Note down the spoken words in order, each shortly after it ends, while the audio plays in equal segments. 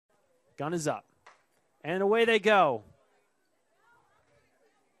Gun is up. And away they go.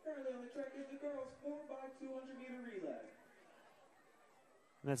 Currently on the track is the girls' 4x200-meter relay.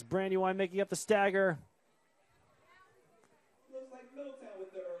 And that's Brandywine making up the stagger. Looks like Middletown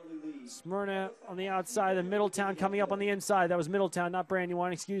with the early lead. Smyrna on the outside, and Middletown coming up on the inside. That was Middletown, not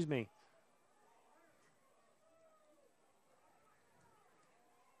Brandywine, excuse me.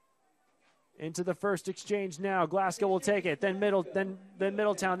 Into the first exchange now. Glasgow will take it. Then Middletown,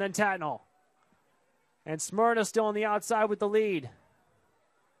 then Tatnall. And Smyrna still on the outside with the lead.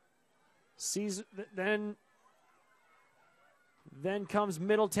 Then comes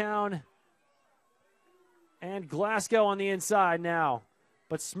Middletown and Glasgow on the inside now.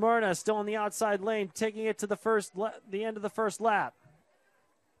 But Smyrna still on the outside lane, taking it to the end of the first lap.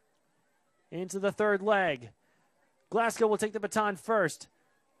 Into the third leg. Glasgow will take the baton first.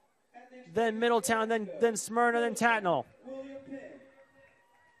 Then Middletown, then Smyrna, then Tatnall.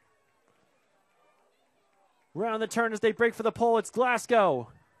 Round the turn as they break for the pole, it's Glasgow.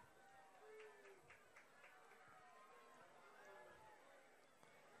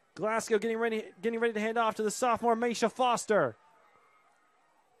 Glasgow getting ready to hand off to the sophomore Maisha Foster.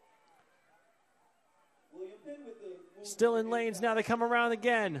 Still in lanes now, they come around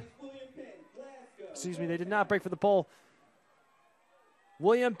again. Excuse me, they did not break for the pole.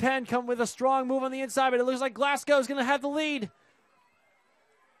 William Penn come with a strong move on the inside, but it looks like Glasgow is going to have the lead.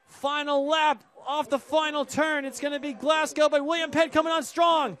 Final lap off the final turn. It's going to be Glasgow, but William Penn coming on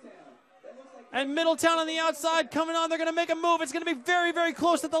strong. And Middletown on the outside coming on. They're going to make a move. It's going to be very, very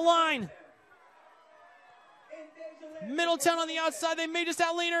close at the line. Middletown on the outside. They may just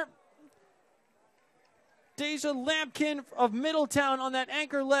outlean her. Deja Lampkin of Middletown on that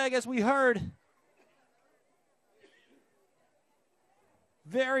anchor leg, as we heard.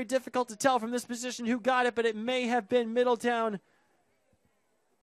 Very difficult to tell from this position who got it, but it may have been Middletown